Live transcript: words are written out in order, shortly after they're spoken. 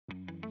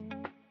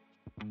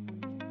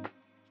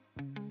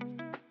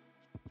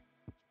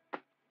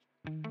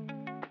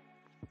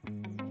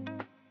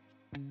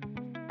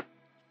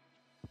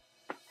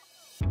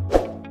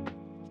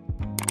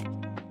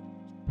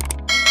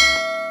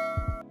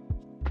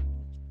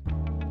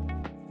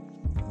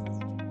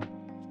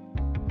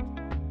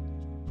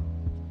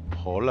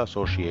Hall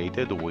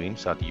Associated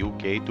wins at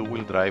UK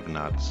two-wheel drive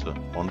nuts.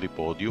 On the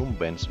podium,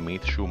 Ben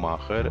Smith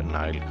Schumacher,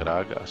 Niall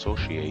Cragg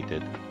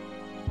Associated.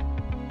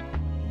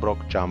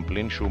 Brock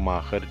Champlin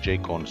Schumacher J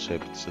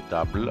Concepts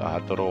double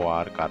at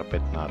ROAR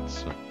carpet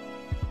nuts.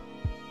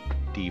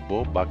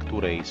 Thibaut back to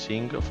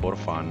racing for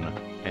fun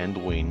and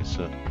wins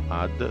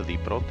at the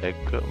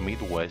ProTech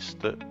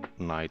Midwest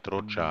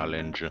Nitro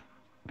Challenge.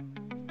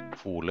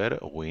 Fuller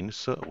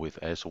wins with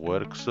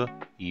TWorks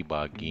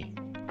e-buggy.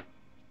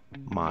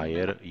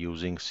 Meyer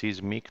using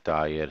seismic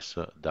tires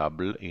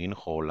double in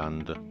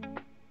Holland.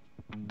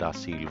 Da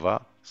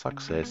Silva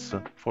success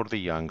for the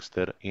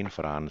youngster in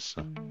France.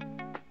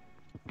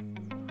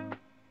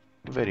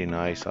 Very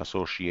nice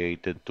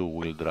associated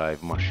two-wheel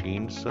drive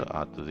machines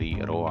at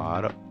the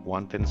ROAR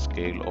 110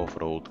 scale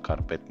off-road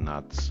carpet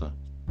nuts.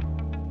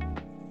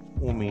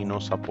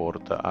 Umino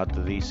support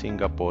at the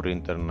Singapore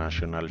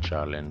International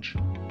Challenge.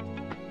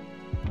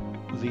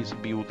 This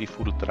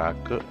beautiful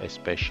track,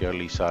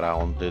 especially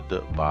surrounded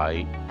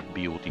by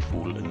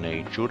beautiful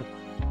nature,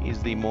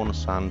 is the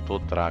Monsanto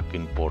track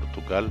in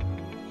Portugal,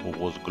 who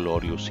was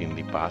glorious in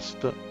the past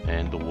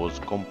and was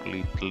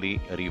completely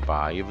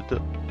revived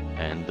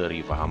and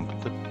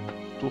revamped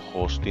to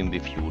host in the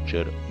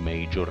future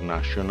major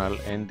national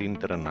and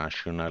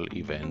international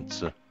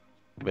events.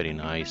 Very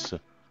nice.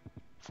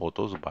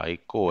 Photos by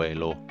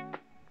Coelho.